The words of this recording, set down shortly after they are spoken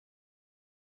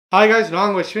Hi guys,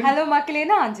 நான் Vishnu. Hello மக்களே,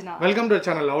 நான் Anjana. Welcome to the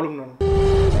channel. அவளும் நானும்.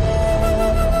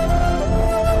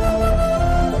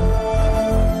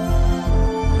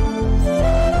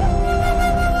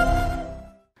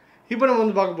 இப்போ நம்ம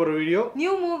வந்து பார்க்க போற வீடியோ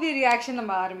நியூ மூவி ரியாக்ஷன்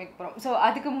நம்ம ஆரம்பிக்க போறோம். சோ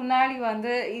அதுக்கு முன்னாடி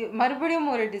வந்து மறுபடியும்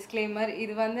ஒரு டிஸ்க்ளைமர்.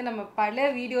 இது வந்து நம்ம பல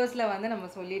வீடியோஸ்ல வந்து நம்ம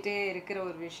சொல்லிட்டே இருக்கிற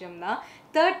ஒரு விஷயம் தான்.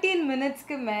 13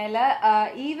 மினிட்ஸ்க்கு மேல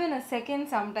ஈவன் a second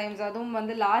sometimes அதுவும்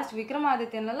வந்து லாஸ்ட்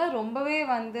விக்ரமாதித்யன்ல ரொம்பவே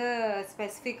வந்து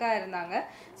ஸ்பெசிஃபிக்கா இருந்தாங்க.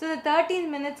 ஸோ இந்த 13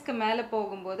 மினிட்ஸ்க்கு மேலே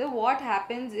போகும்போது வாட்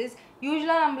ஹேப்பன்ஸ் இஸ்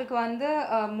யூஸ்வலாக நம்மளுக்கு வந்து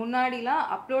முன்னாடிலாம்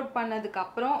அப்லோட்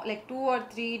பண்ணதுக்கப்புறம் லைக் 2 or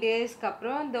 3 டேஸ்க்கு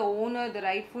அப்புறம் the owner the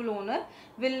rightful owner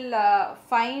will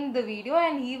find the video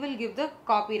and he will give the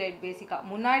copyright பேசிக்காக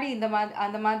முன்னாடி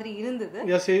அந்த மாதிரி இருந்தது.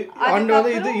 அண்ட்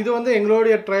வந்து இது வந்து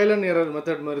எங்களுடைய ட்ரையல் அண்ட் எரர்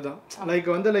மெத்தட் மாதிரி தான்.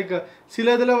 லைக்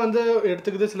சில இதில் வந்து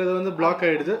எடுத்துக்குது, சில இது வந்து பிளாக்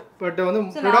ஆகிடுது. பட் வந்து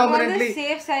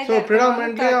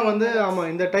ப்ரிடாமினென்ட்லியா வந்து ஆமாம்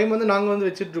இந்த டைம் வந்து நாங்கள் வந்து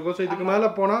வச்சுட்டு இருக்கோம். ஸோ இதுக்கு மேலே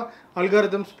போனால்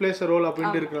அல்காரிதம்ஸ் பிளேஸ் ரோல்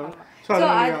அப்படின்ட்டு இருக்காங்க.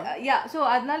 ஸோ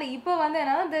அதனால இப்போ வந்து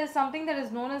என்னன்னா there is something that is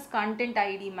known as content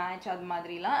ID match அது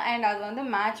மாதிரிலாம் அண்ட் அது வந்து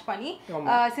மேட்ச் பண்ணி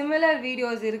சிமிலர்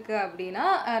வீடியோஸ் இருக்கு அப்படின்னா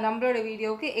நம்மளோட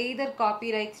வீடியோக்கு either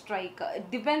copyright strike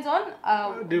depends on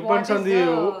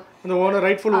அந்த ஓனர்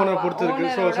ரைட்ஃபுல் ஓனர் பொறுத்து இருக்கு.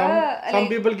 So some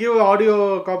people give audio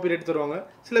copyright தருவாங்க,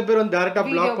 சில பேர் வந்து டைரக்டா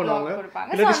பிளாக் பண்ணுவாங்க,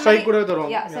 இல்ல ஸ்ட்ரைக் கூட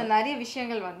தருவாங்க. ஸோ நிறைய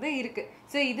விஷயங்கள் வந்து இருக்கு.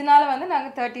 ஸோ இதனால வந்து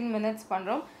நாங்கள் 13 மினிட்ஸ்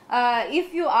பண்றோம்.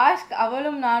 இஃப் யூ ஆஸ்க்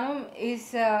அவளும் நானும்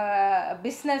இஸ்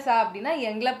பிஸ்னஸா அப்படின்னா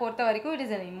எங்களை பொறுத்த வரைக்கும் it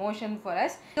is an emotion for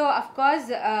us. So of course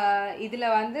இதில்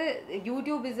வந்து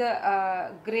YouTube is a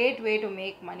great way to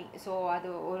make money. So அது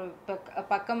ஒரு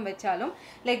பக்கம் வச்சாலும்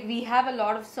like we have a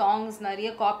lot of songs,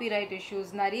 நிறைய காப்பிரைட்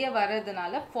இஷ்யூஸ் நிறைய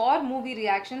வர்றதுனால for movie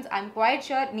reactions I am quite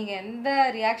sure நீங்கள் எந்த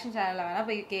ரியாக்ஷன் சேனலில் வேணால்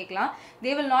போய் கேட்கலாம்.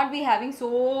 They will not be having so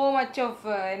much of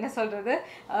என்ன சொல்கிறது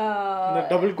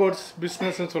டபுள் கோட்ஸ்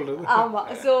பிசினஸ் சொல்றது. ஆமா.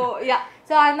 so yeah,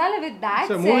 so அதனால with that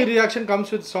so movie reaction comes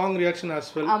with song reaction as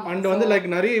well. and வந்து லைக்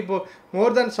நிறைய இப்போ more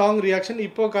than song reaction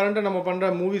இப்போ கரண்டா நம்ம பண்ற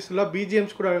மூவிஸ் எல்லாம்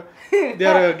BGMs கூட they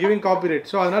are giving copyright.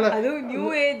 so அதனால அது new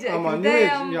age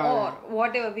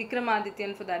whatever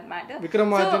Vikramadityan for that matter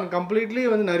Vikramadityan completely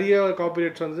வந்து நிறைய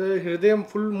காப்பிரைட்ஸ் வந்து ஹிருதயம்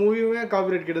ஃபுல் மூவியுமே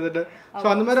காப்பிரைட் கிட்டத்தட்ட. so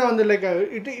அந்த மாதிரி வந்து like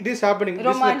it is happening.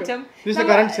 this is the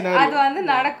current scenario. அது வந்து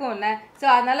நடக்கும்ல. ஸோ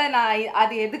அதனால நான்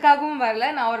அது எதுக்காகவும் வரல.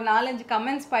 நான் ஒரு 4-5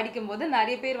 கமெண்ட்ஸ் படிக்கும்போது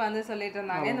நிறைய பேர் வந்து சொல்லிட்டு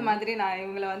இருந்தாங்க இந்த மாதிரி நான்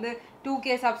இவங்களை வந்து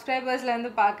 2K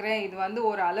சப்ஸ்கிரைபர்ஸ்லேருந்து பார்க்குறேன், இது வந்து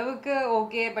ஒரு அளவுக்கு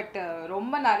ஓகே, பட்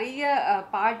ரொம்ப நிறைய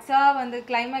பார்ட்ஸாக வந்து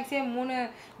கிளைமேக்ஸே 3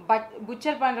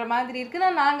 புச்சர் பண்ணுற மாதிரி இருக்குன்னா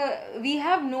நாங்கள் we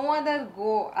have no other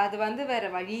go, அது வந்து வேற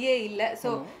வழியே இல்லை. ஸோ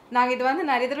நாங்கள் இது வந்து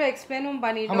நிறைய தடவை எக்ஸ்பிளைனும்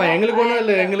பண்ணிட்டோம். எங்களுக்கு ஒன்றும்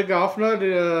இல்லை, எங்களுக்கு half an hour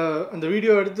அந்த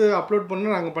வீடியோ எடுத்து அப்லோட்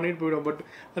பண்ணால் நாங்கள் பண்ணிட்டு போயிடுவோம். பட்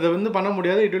அதை வந்து பண்ண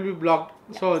முடியாது, it will be blocked.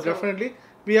 So definitely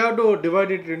we have to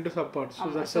divide it into subparts. so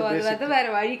that's the basic. அது வேற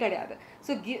வழி கிடையாது.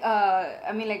 so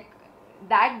I mean like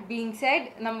that being said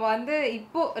நம்ம வந்து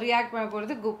இப்போ ரியாக்ட் பண்ண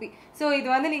போகிறது குப்பி. ஸோ இது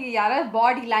வந்து நீங்கள் யாராவது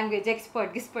பாடி லாங்குவேஜ்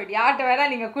எக்ஸ்பர்ட் யார்கிட்ட வேற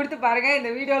நீங்கள் கொடுத்து பாருங்கள், இந்த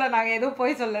வீடியோவில் நாங்கள் எதுவும்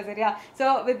போய் சொல்ல சரியா. ஸோ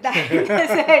வித்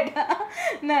தட் செட்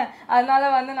அதனால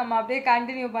வந்து நம்ம அப்படியே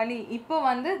கண்டினியூ பண்ணி இப்போ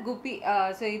வந்து குப்பி.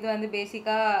 ஸோ இது வந்து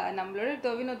பேசிக்காக நம்மளோட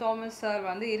டொவினோ தாமஸ் சார்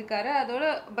வந்து இருக்காரு. அதோட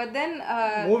but then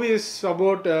movie is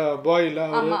about பாய் இல்ல.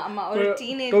 ஆமா ஒரு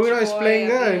teenage Tovino is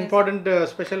playing a important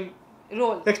special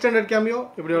role, extended cameo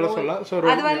இப்படி எல்லாம் சொல்லலாம். சோ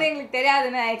அது வந்து எங்களுக்கு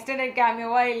தெரியாதுன்னா எக்ஸ்டெண்டட்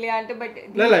கேமியோவா இல்லையான்ட்டு. பட்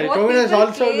இல்ல டொவினோ இஸ்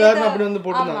ஆல்சோ தேர் அப்படி வந்து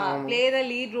போட்டுட்டாங்க ப்ளே தி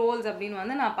லீட் ரோல்ஸ் அப்படின்னு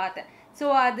வந்து நான் பார்த்தேன். ஸோ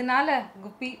அதனால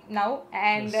குப்பி நவ்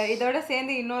அண்ட் இதோட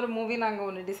சேர்ந்து இன்னொரு மூவி நாங்கள்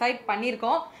ஒன்று டிசைட்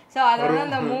பண்ணியிருக்கோம். ஸோ அதை வந்து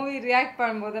அந்த மூவி ரியாக்ட்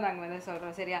பண்ணும்போது நாங்கள் வந்து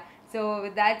சொல்கிறோம் சரியா. ஸோ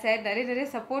வித் தேட் சைட் நிறைய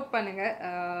சப்போர்ட் பண்ணுங்கள்,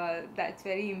 that's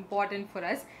very important for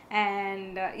us.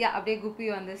 And அப்படியே குப்பி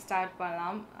வந்து ஸ்டார்ட்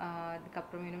பண்ணலாம்.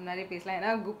 அதுக்கப்புறம் இன்னும் நிறைய பேசலாம்,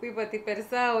 ஏன்னா குப்பி பற்றி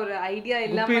பெருசாக ஒரு ஐடியா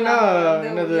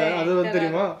இல்லாமல்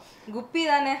தெரியுமா. குப்பி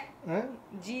தானே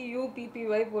GUPPY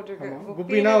போட்டிருக்கு.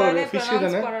 குப்பினா ஒரு ஃபிஷ்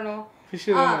தானே, பண்ணணும் ஃபிஷ்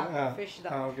தானே. ஃபிஷ்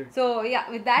தான். Okay. So yeah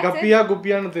with that கப்பியா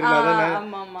குப்பியான்னு தெரியல அதானே.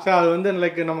 சோ அது வந்து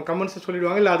லைக் நம்ம கமெண்ட்ஸ்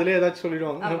சொல்லிடுவாங்க, இல்ல அதுலயே ஏதாச்சும்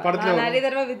சொல்லிடுவாங்க படத்துல. நான் நிறைய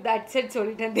தடவை வித் தட் செட்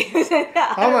சொல்லிட்டேன்.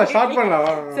 ஆமா ஸ்டார்ட்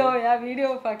பண்ணலாம். சோ யா வீடியோ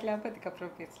பார்க்கலாம், அதுக்கு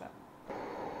அப்புறம் பேசலாம்.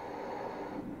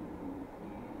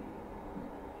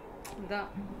 இதான்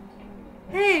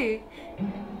ஹேய்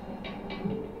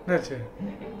என்னாச்சு?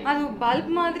 அது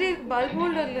பல்ப் மாதிரி பல்ப்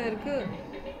ஹோல்டர்ல இருக்கு.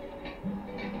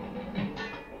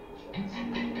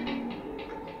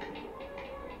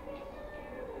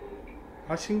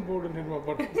 வாஷிங் பவுடர் நிர்மா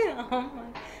போட்டு. ஆமா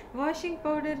washing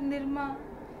powder Nirma.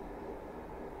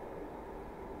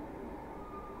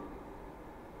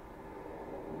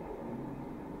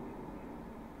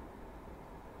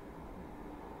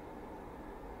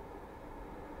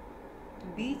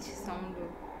 Beach sound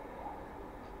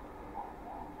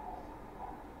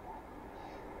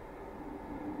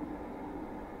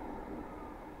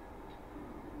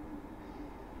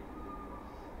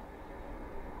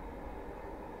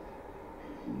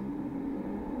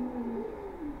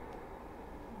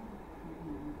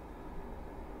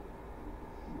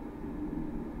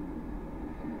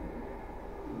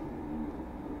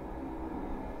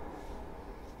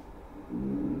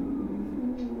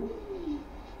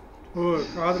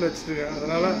காதில் வச்சுருக்கேன்,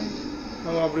 அதனால்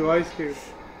நம்ம அப்படி வாய்ஸ் கேட்குது.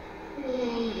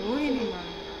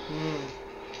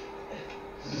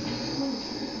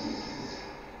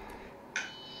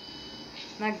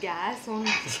 நான் கேஸ்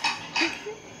ஒன்று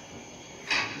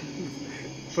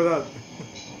இப்போதான்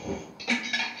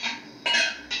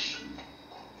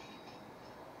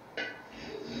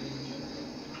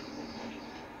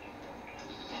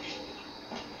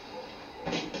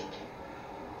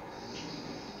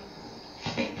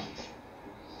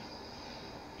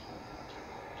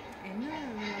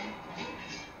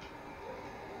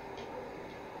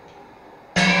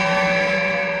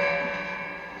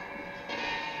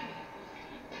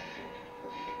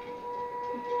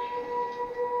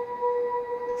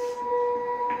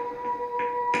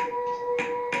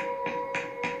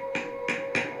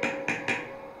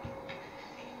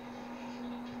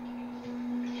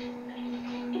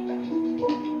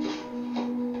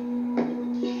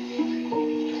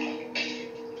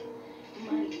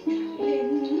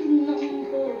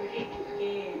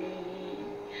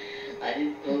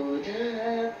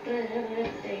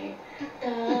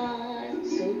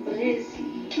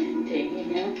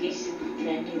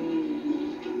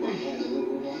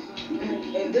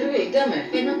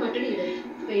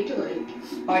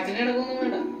പാട്ടിനടക്കൊന്നും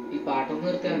വേണ്ട, ഈ പാട്ടൊന്നും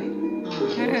നിർത്തിയാൽ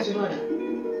മതി.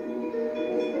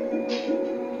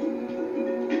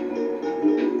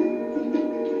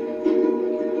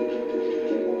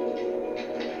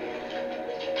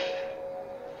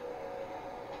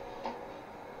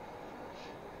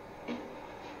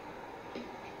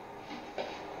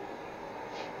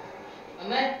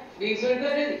 അമ്മേ ബീഫ്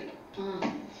കിട്ടുമല്ലേ?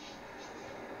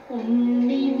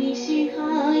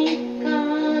 ഉണ്ണിമിശിഹായി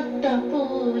കാത്ത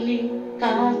പോലെ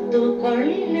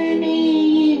കാത്തുകൊള്ളണേ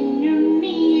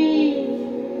എന്നുണ്ണിയേ.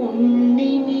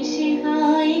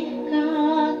 ഉണ്ണിമിശിഹായി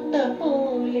കാത്ത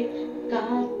പോലെ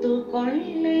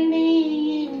കാത്തുകൊള്ളണേ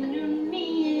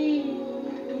എന്നുണ്ണിയേ.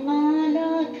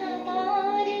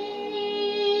 മാലാഖമാരേ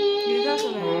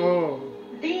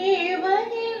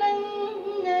ദേവഗണങ്ങളേ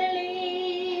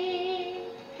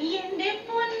എന്റെ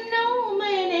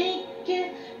പൊന്നോമനയ്ക്ക്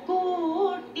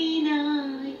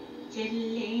കൂട്ടിനായി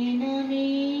ചെല്ലേണമേ,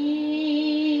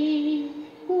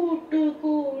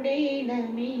 കൂട്ടുകൂടേണമേ.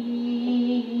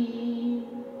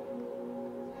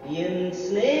 എൻ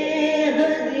സ്നേഹദീപമേ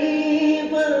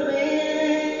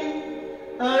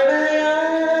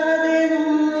അണയാതെ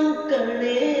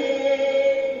നോക്കണേ,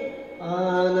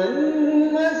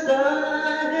 ആനന്ദസാഗരം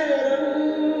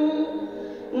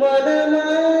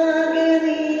മനമാകെ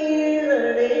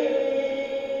നീളണേ.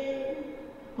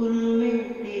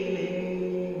 പുൽമെട്ടിലെ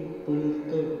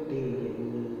പുൽത്തൊട്ടിൽ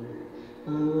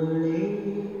അവളെ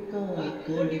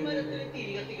കാക്കണേ.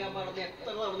 തിരികത്തിക്കാൻ പാടുന്ന എത്ര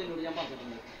തവണ നിന്നോട് ഞാൻ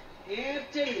പറഞ്ഞിട്ടുണ്ട്.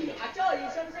 നേർച്ചയില്ല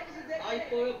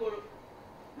ഇപ്പോഴും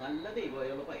നല്ല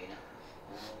ദൈവമുള്ള പയ്യന.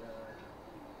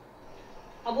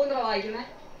 അപ്പൊ എന്താ വായിക്കുന്നേ?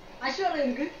 അശ്വറ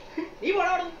എനിക്ക് നീ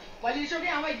പോടാടും. വലിയ ഇഷ്ടം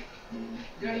ഞാൻ വായിക്കും.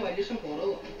 ഇതിനാണ് വലിയ ഇഷ്ടം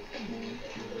കുറവ്.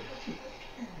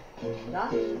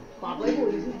 പാപ്പായി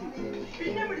പോലീസ്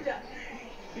പിന്നെ പിടിച്ച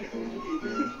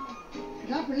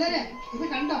പിള്ളേരെ ഇത്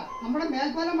കണ്ടോ? നമ്മുടെ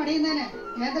മേൽപ്പാലം പണിയുന്നതിന്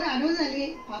കേന്ദ്ര അനുമതി നൽകി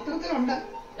പത്രത്തിലുണ്ട്.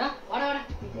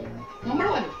 നമ്മുടെ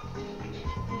പോലും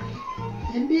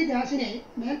MP ദാസിനെ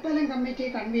മേൽപ്പാലം കമ്മിറ്റി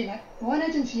കൺവീനർ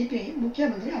ഓനച്ചൻ CPI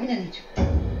മുഖ്യമന്ത്രി അഭിനന്ദിച്ചു.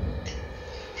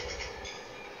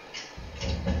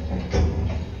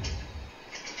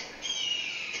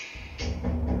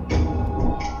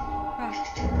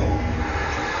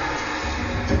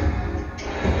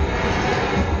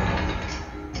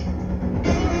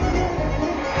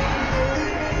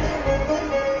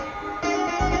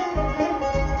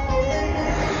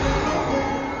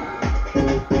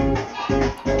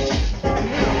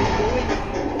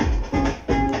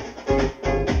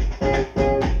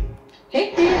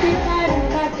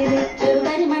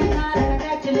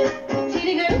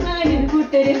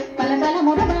 പല പല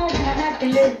മുറമാ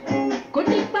നാട്ടില്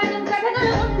കുട്ടിപ്പാടും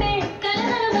കഥകളും ഉണ്ടേ,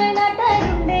 കലകലമായി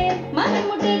നാട്ടാരുണ്ടേ,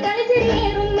 മലമുട്ടി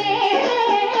കളിച്ചിരിയേറുന്നേ.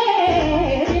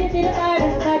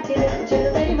 ചിരപാടും കാറ്റില്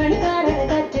ചെറുതരി മണിക്കാരുടെ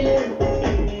കാറ്റില്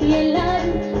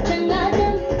എല്ലാരും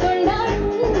ചങ്ങാറ്റം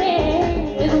കൊണ്ടാടുന്നേ.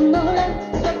 കുന്നോളം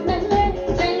സ്വപ്നങ്ങൾ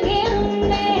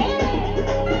ചങ്ങേറുന്നേ.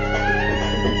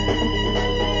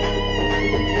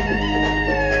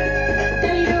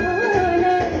 തൈരോല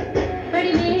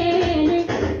പടിമേലെ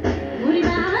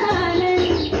മുറിവാലൻ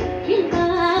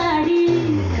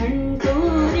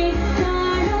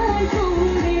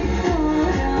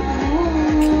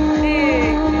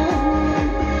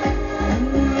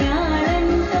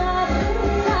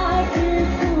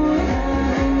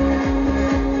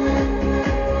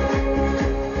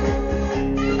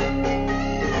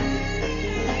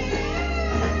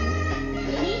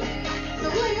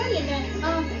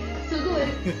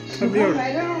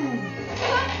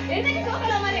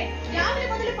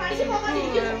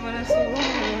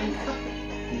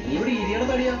ഇവിടെ ഇരിയുടെ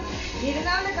തടിയാ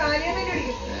ഇരുന്നാന്ന് കാലിയൊന്നും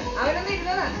പിടിക്കും അവനൊന്നും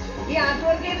ഇരുന്നതാ ഈ ആർട്ട്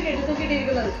വർക്ക് ചെയ്ത്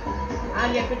കെട്ടിത്തൂക്കിട്ടിരിക്കുന്നത് ആ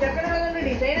ഞെപ്പിച്ചക്കനുള്ളതുകൊണ്ട്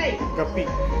ഡിസൈനായി ഗപ്പി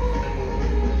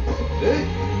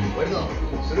വരുന്നോ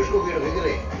സുരേഷ് ഗോപിയുടെ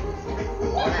വിജയേ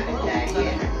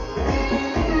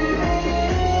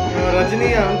ரஜினி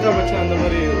அமிதாப் பச்சன் அந்த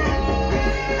மாதிரி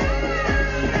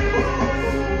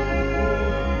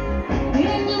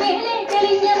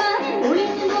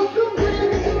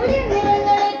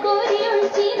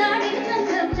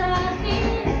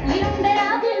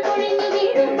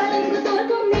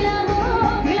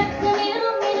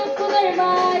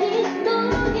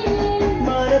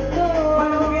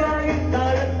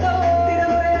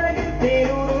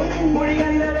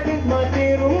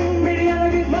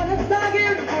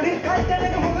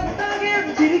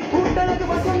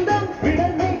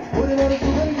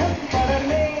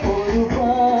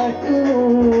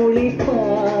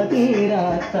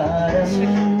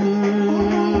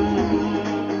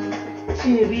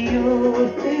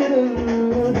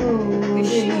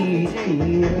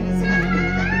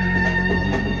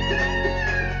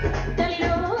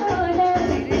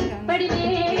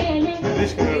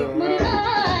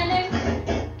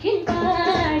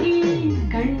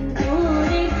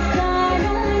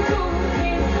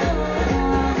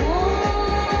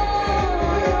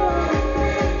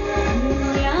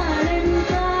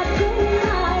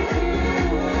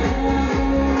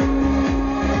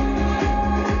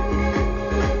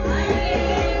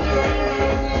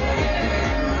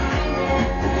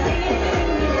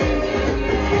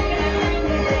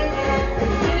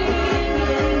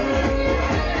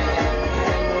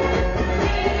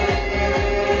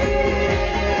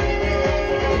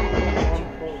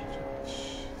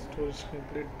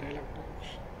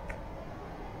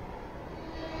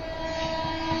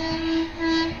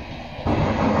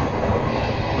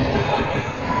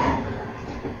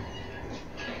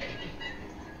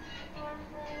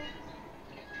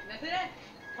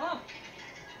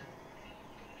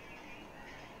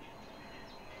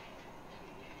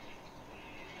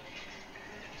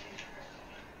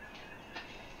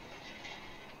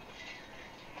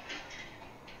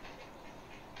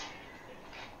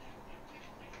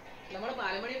നമ്മളെ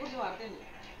പാലമണിയെ കുറിച്ച്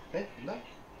വാർത്തയുണ്ട്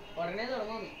ഉടനെ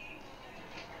തുടങ്ങുന്നു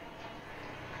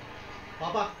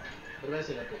പാപ്പാ ഒരു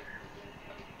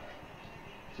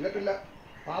സിഗരറ്റില്ല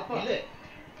പാപ്പ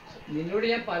നിന്നോട്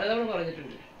ഞാൻ പലതവണ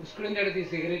പറഞ്ഞിട്ടുണ്ട് സ്കൂളിന്റെ അടുത്ത് ഈ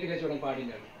സിഗരറ്റ് കച്ചവടം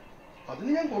പാടില്ല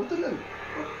അതിന് ഞാൻ കൊടുത്തില്ലല്ലോ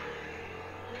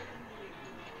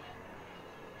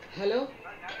ഹലോ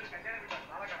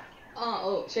ആ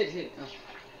ഓ ശരി ശരി ആ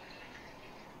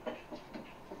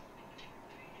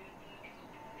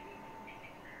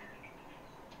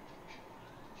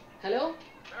ഹലോ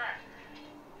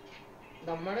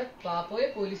നമ്മുടെ പാപ്പോയെ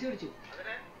പോലീസ് പിടിച്ചു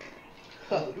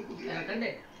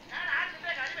കണ്ടേ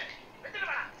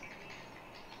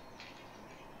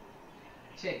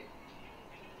ശരി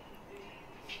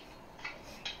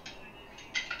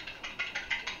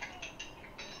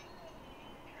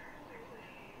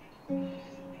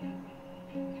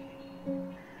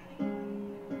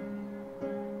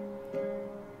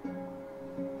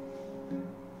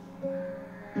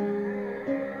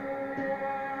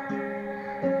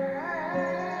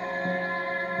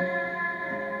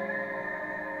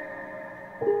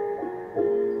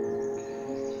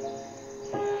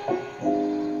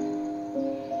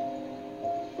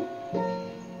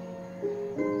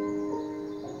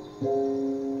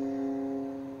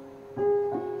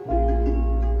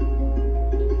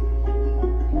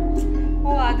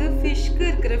ஃபிஷ்க்கு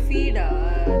இருக்கிற ஃபீடா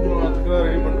அதுக்கு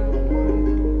ரெடி பண்ணுறோம்.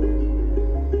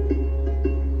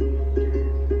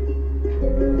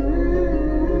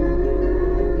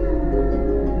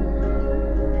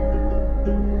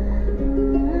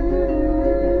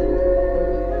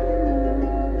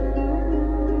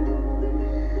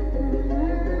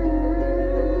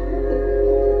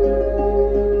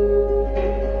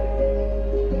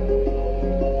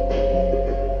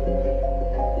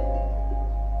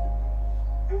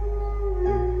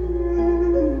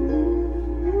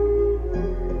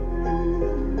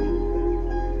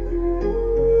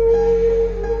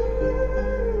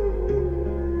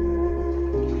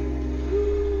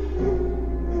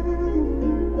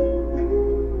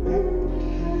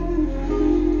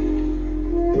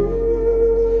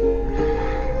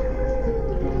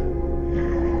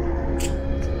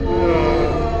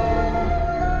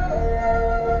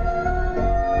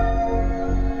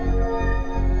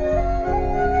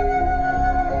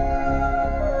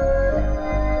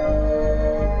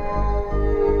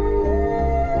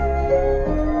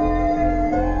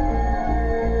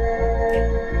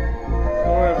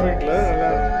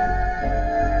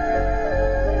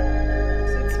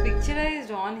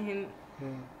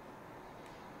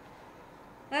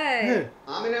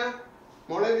 ആമിന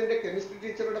മോളെ നിന്റെ കെമിസ്ട്രി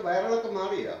ടീച്ചറുടെ വയറിളൊക്കെ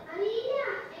മാറിയാ?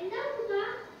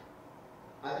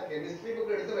 അല്ല കെമിസ്ട്രി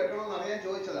ബുക്ക് എടുത്ത് വെക്കണമെന്ന് അറിയാൻ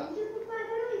ചോദിച്ചതാ.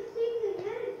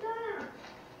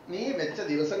 നീ വെച്ച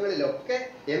ദിവസങ്ങളിലൊക്കെ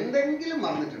എന്തെങ്കിലും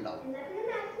മറന്നിട്ടുണ്ടാവും.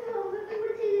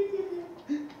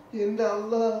 എന്റെ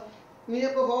അള്ളാ, നീ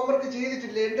അപ്പൊ ഹോംവർക്ക്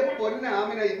ചെയ്തിട്ടില്ലേ? എന്റെ പൊന്ന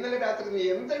ആമിന, ഇന്നലെ രാത്രി നീ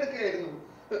എന്തെടുക്കുകയായിരുന്നു?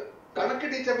 കണക്ക്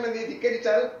ടീച്ചറിനെ നീ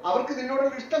ധിക്കരിച്ചാൽ അവർക്ക്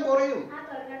നിന്നോടുള്ള ഇഷ്ടം കുറയും.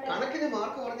 കണക്കിന്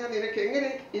മാർക്ക് പറഞ്ഞാൽ നിനക്ക് എങ്ങനെ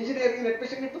എഞ്ചിനീയറിംഗിന്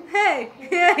അഡ്മിഷൻ കിട്ടും?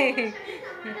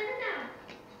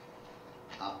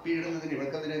 അപ്പിയിടുന്നതിന്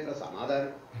ഇവൾക്കതിന് ഇത്ര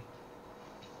സമാധാനം.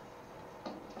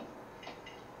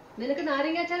 നിനക്ക്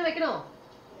നാരങ്ങ അച്ചാർ വെക്കണോ?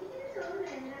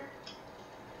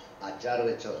 അച്ചാർ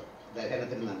വെച്ചോ,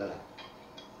 ദഹനത്തിന് നല്ലതാ.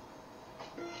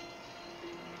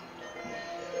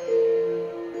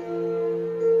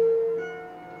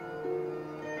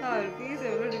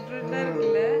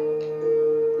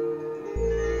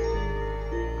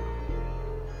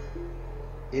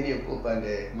 ഇനി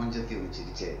ഉപ്പൂപ്പാന്റെ മുഞ്ചത്തി ഒന്ന്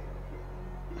ചിരിച്ചേ.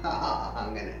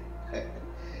 അങ്ങനെ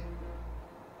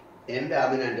എന്റെ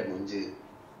ആമിനാന്റെ മുഞ്ച്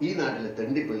ഈ നാട്ടിലെ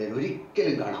തെണ്ടിപ്പിള്ളേർ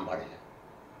ഒരിക്കലും കാണാൻ പാടില്ല.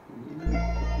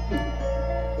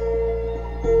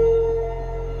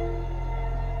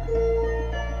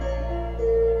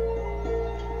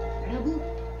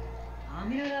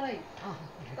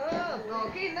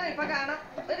 നോക്കി ഇപ്പൊ കാണാം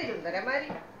ഒരു സുന്ദരന്മാരി.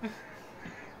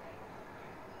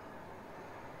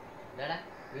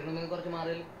 വീണ്ടും കുറച്ച്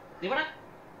മാറിയല്ലോ.